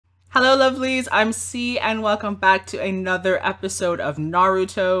Hello lovelies, I'm C and welcome back to another episode of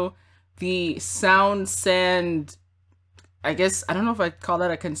Naruto. The Sound Sand, I guess, I don't know if I'd call that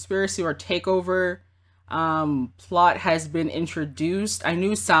a conspiracy or takeover plot has been introduced. I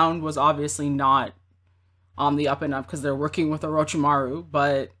knew Sound was obviously not on the up and up because they're working with Orochimaru,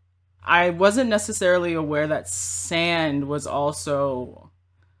 but I wasn't necessarily aware that Sand was also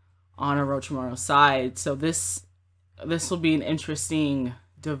on Orochimaru's side. So this will be an interesting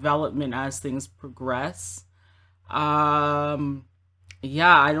development as things progress. Yeah,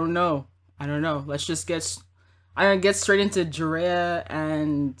 I don't know. Let's just get straight into Jiraiya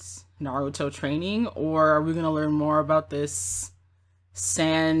and Naruto training, or are we gonna learn more about this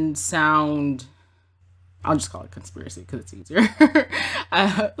sound? I'll just call it conspiracy because it's easier.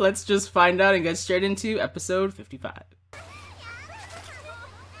 Let's just find out and get straight into episode 55.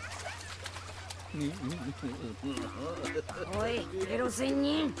 おい、エロ仙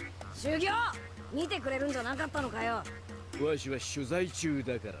人、修行見てくれるんじゃなかったのかよ。わしは取材中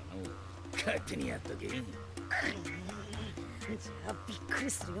だからの。勝手にやっとけ。じゃあびっくり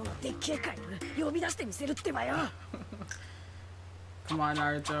するようなでっけえカエル呼び出してみせるってばよ。Come on,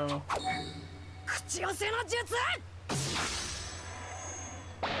 Naruto. 口寄せの術。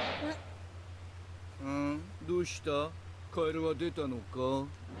どうした？カエルは出たのか？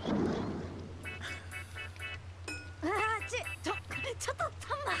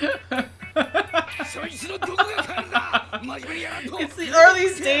 It's the early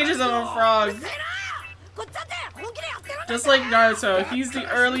stages of a frog. Just like Naruto, he's the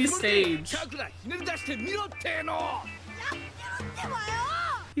early stage.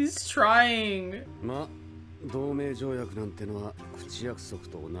 He's trying.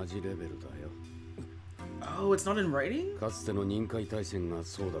 Oh, it's not in writing?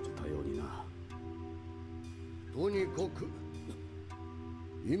 とにかく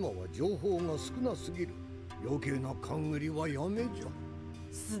今は情報が少なすぎる。余計な勘繰りはやめじゃ。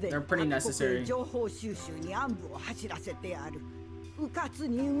すでに各国情報収集に暗部を走らせてある。迂闊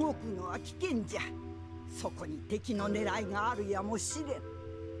に動くのは危険じゃ。そこに敵の狙いがあるやもしれん。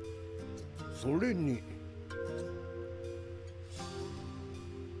それに。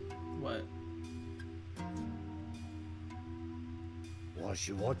What? わ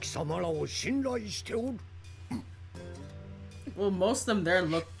しは貴様らを信頼しておる。 Well, most of them there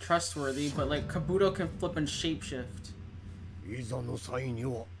look trustworthy, but like Kabuto can flip and shapeshift. いざの際に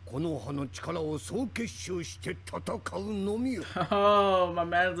はこの葉の力を総結集して戦うのみよ。Oh, my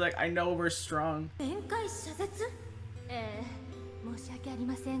man's like, I know we're strong. 面会謝絶？申し訳あり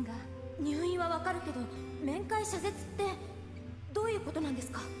ませんが、入院はわかるけど、面会謝絶ってどういうことなんです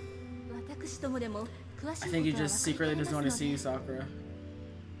か？私どもでも詳しいことは分かっていませんので。 I think he just secretly doesn't want to see you, Sakura.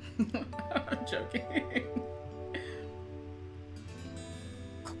 I'm joking.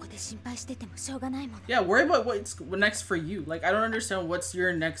 Yeah, worry about what's next for you. Like, I don't understand what's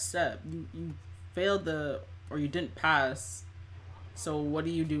your next step. You failed or you didn't pass. So what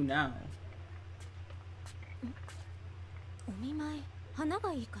do you do now?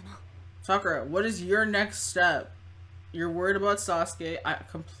 Sakura, what is your next step? You're worried about Sasuke. I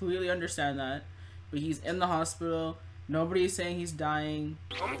completely understand that. But he's in the hospital. Nobody's saying he's dying.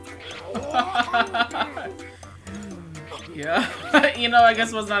 Yeah, you know, I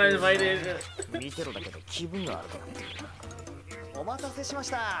guess was not invited.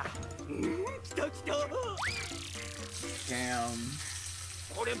 Damn.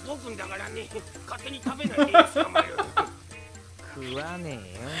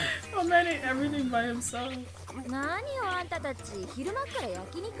 Oh man, ate everything by himself. 何よあんたたち、昼間から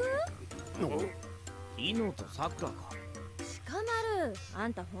焼肉？イノとサクラか。 鹿丸、あ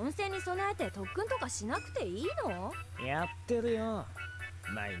んた本戦に備えて特訓とかしなくていいの？やってるよ。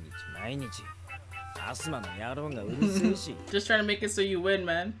毎日。アスマの野郎がうるせえし。Just trying to make it so you win,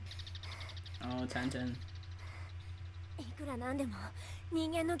 man. Oh, 10-10. いくらなんでも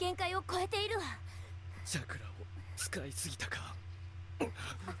人間の限界を超えているわ。チャクラを使いすぎたか。Oh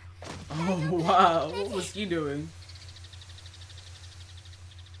wow, what was he doing?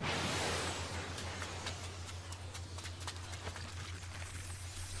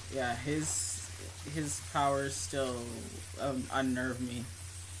 Yeah, his powers still unnerve me.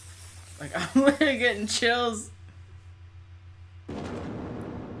 Like, I'm literally getting chills.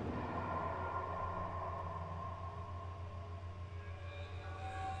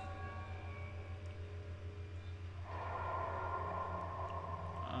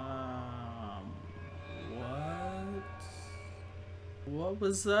 What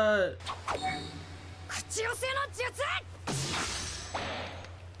was that? 口寄せの術！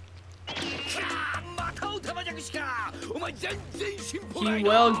また撃た He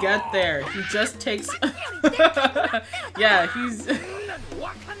will get there. He just takes yeah,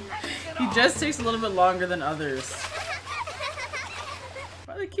 he just takes a little bit longer than others.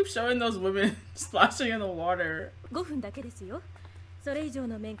 Why do they keep showing those women splashing in the water? 5分だけですよ。それ以上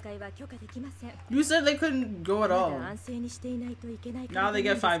の面会は許可できません。 You said they couldn't go at all. まだ安静にしていないといけないか Now ら they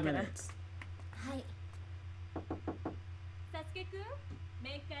get 5 なんです minutes. から。はい。サスケくん、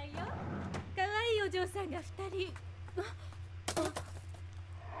面会よ。可愛いお嬢さんが2人。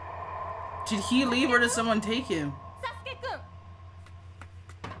Did he leave or did someone take him? サスケくん。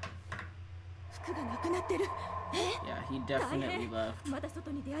服がなくなってる。Yeah, he definitely left. まだ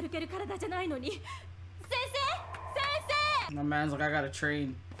外に出歩ける体じゃないのに。先生。 My man's like, I gotta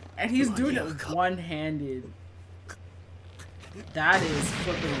train. And he's doing it one-handed. That is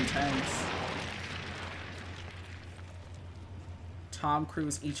flipping intense. Tom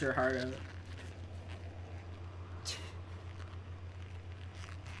Cruise, eat your heart out.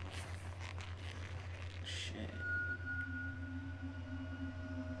 Shit.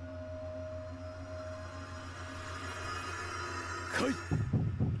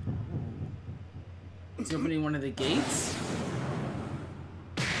 Is he opening one of the gates?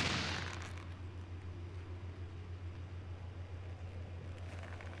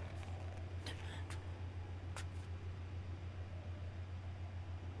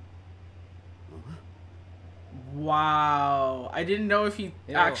 Wow, I didn't know if he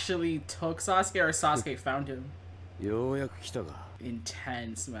actually took Sasuke or Sasuke found him.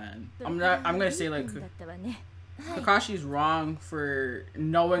 Intense, man. I'm gonna say like Kakashi's wrong for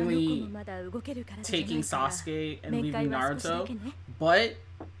knowingly taking Sasuke and leaving Naruto, but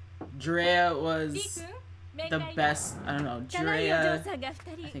Jiraiya was the best. I don't know, Jiraiya, I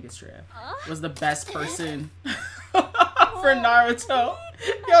think it's Jiraiya, was the best person for Naruto.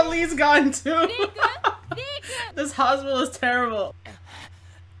 Yo, Lee's gone too. This hospital is terrible.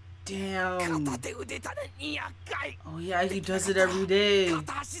 Damn. Oh yeah, he does it every day.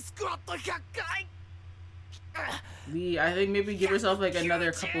 Lee, I think maybe give yourself like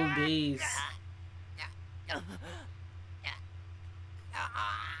another couple of days.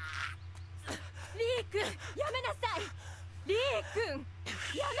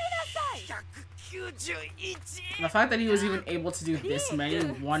 The fact that he was even able to do this many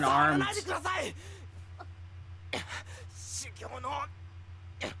one-armed.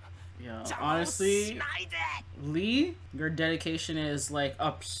 Yeah, honestly, Lee, your dedication is like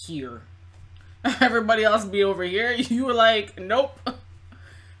up here. Everybody else be over here. You were like, nope.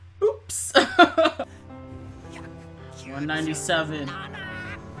 Oops. 197.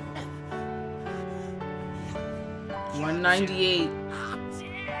 198.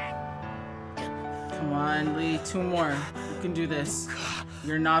 Come on, Lee. 2 more. You can do this.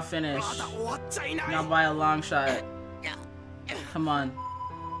 You're not finished. Not by a long shot. Come on.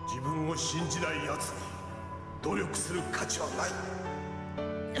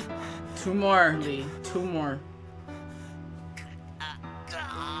 2 more, Lee. 2 more.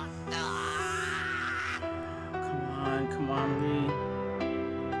 Come on, Lee.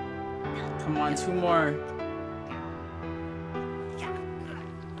 Come on, 2 more.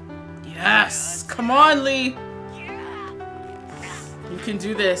 Yes! Come on, Lee! You can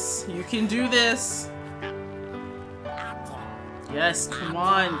do this. You can do this. Yes, come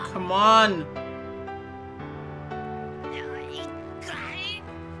on. Come on.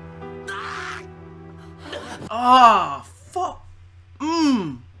 Ah, fuck.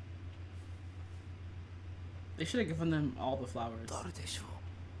 They should have given them all the flowers.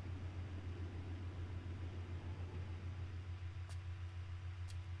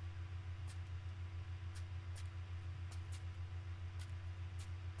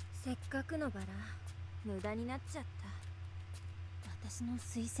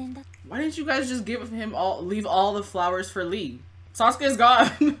 Why didn't you guys just give him leave all the flowers for Lee? Sasuke's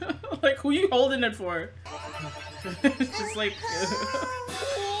gone. Like, who you holding it for? It's just like...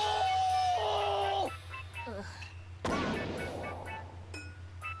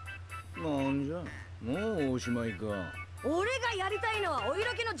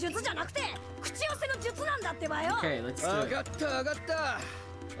 Okay, let's do it.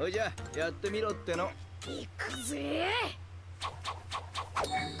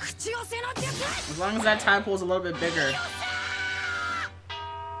 As long as that tadpole's a little bit bigger.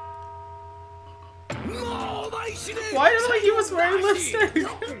 Why did like he was wearing lipstick?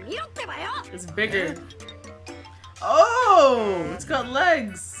 It's bigger. Oh, it's got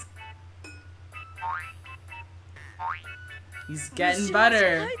legs. He's getting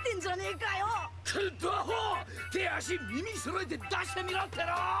better.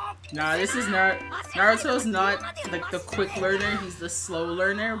 Nah, this is Naruto's not like the quick learner, he's the slow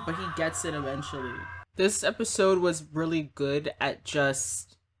learner, but he gets it eventually. This episode was really good at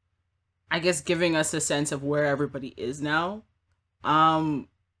just, I guess, giving us a sense of where everybody is now. I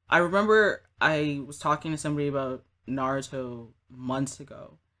remember I was talking to somebody about Naruto months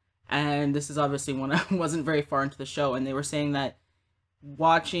ago, and this is obviously when I wasn't very far into the show, and they were saying that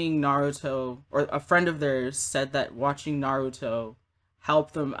watching Naruto, or a friend of theirs said that watching Naruto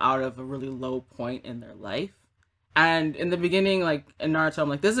helped them out of a really low point in their life. And in the beginning, like in Naruto, I'm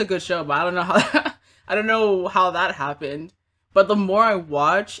like, this is a good show, but I don't know how I don't know how that happened. But the more I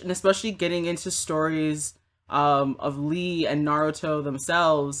watch, and especially getting into stories of Lee and Naruto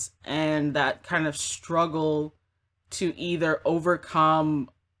themselves, and that kind of struggle to either overcome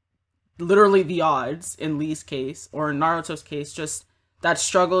literally the odds in Lee's case, or in Naruto's case, just that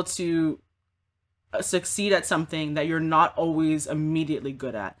struggle to succeed at something that you're not always immediately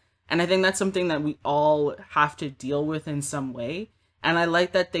good at. And I think that's something that we all have to deal with in some way. And I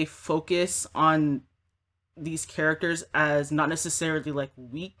like that they focus on these characters as not necessarily like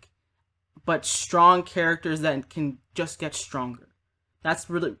weak, but strong characters that can just get stronger.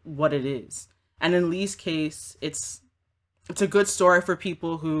 That's really what it is. And in Lee's case, it's a good story for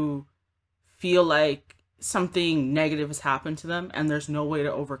people who feel like something negative has happened to them and there's no way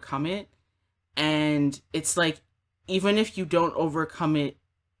to overcome it. And it's like, even if you don't overcome it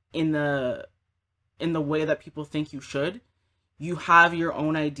in the way that people think you should, you have your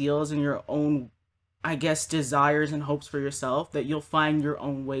own ideals and your own, I guess, desires and hopes for yourself, that you'll find your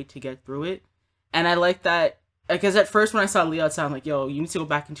own way to get through it. And I like that, because at first when I saw Lee outside, I'm like, yo, you need to go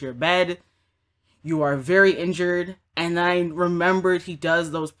back into your bed. You are very injured. And then I remembered he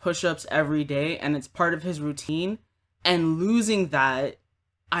does those push-ups every day and it's part of his routine. And losing that,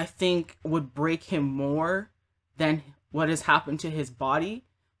 I think, would break him more than what has happened to his body.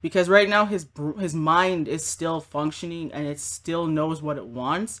 Because right now his mind is still functioning and it still knows what it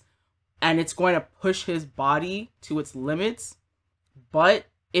wants. And it's going to push his body to its limits. But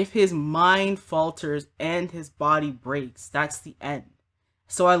if his mind falters and his body breaks, that's the end.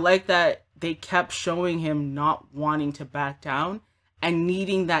 So I like that they kept showing him not wanting to back down and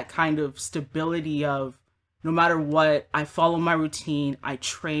needing that kind of stability of, no matter what, I follow my routine, I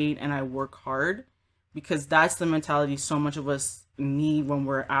train, and I work hard. Because that's the mentality so much of us need when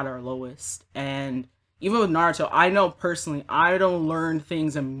we're at our lowest. And even with Naruto, I know personally, I don't learn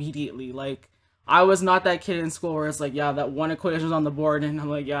things immediately. Like, I was not that kid in school where it's like, yeah, that one equation was on the board and I'm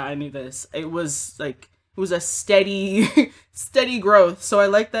like, yeah, I knew this. It was like, it was a steady, steady growth. So I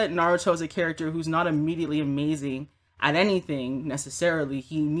like that Naruto is a character who's not immediately amazing at anything necessarily.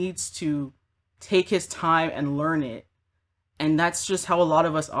 He needs to take his time and learn it. And that's just how a lot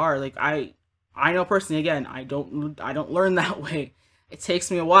of us are. Like, I know personally, again, I don't learn that way. It takes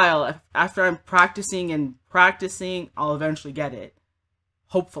me a while. After I'm practicing and practicing, I'll eventually get it.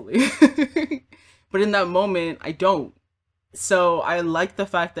 Hopefully. But in that moment, I don't. So I like the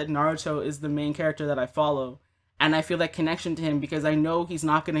fact that Naruto is the main character that I follow. And I feel that connection to him because I know he's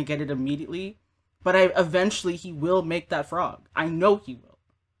not going to get it immediately. But eventually he will make that frog. I know he will.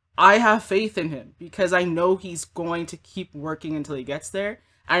 I have faith in him because I know he's going to keep working until he gets there.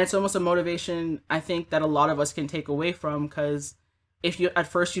 And it's almost a motivation, I think, that a lot of us can take away from, because if you at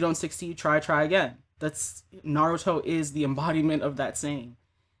first you don't succeed, try again. Naruto is the embodiment of that saying.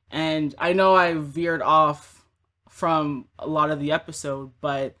 And I know I veered off from a lot of the episode,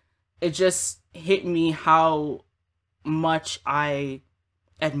 but it just hit me how much I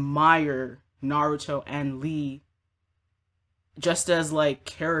admire Naruto and Lee just as like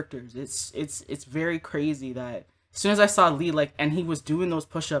characters. It's very crazy that as soon as I saw Lee, like, and he was doing those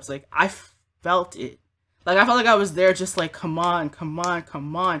push-ups, like, I felt it. Like, I felt like I was there just like, come on, come on,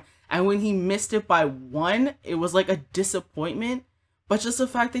 come on. And when he missed it by one, it was like a disappointment. But just the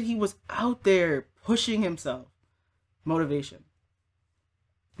fact that he was out there pushing himself. Motivation.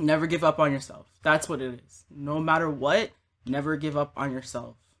 Never give up on yourself. That's what it is. No matter what, never give up on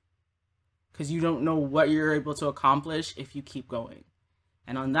yourself. Because you don't know what you're able to accomplish if you keep going.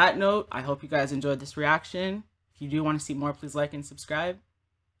 And on that note, I hope you guys enjoyed this reaction. If you do want to see more, please like and subscribe.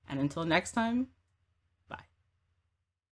 And until next time,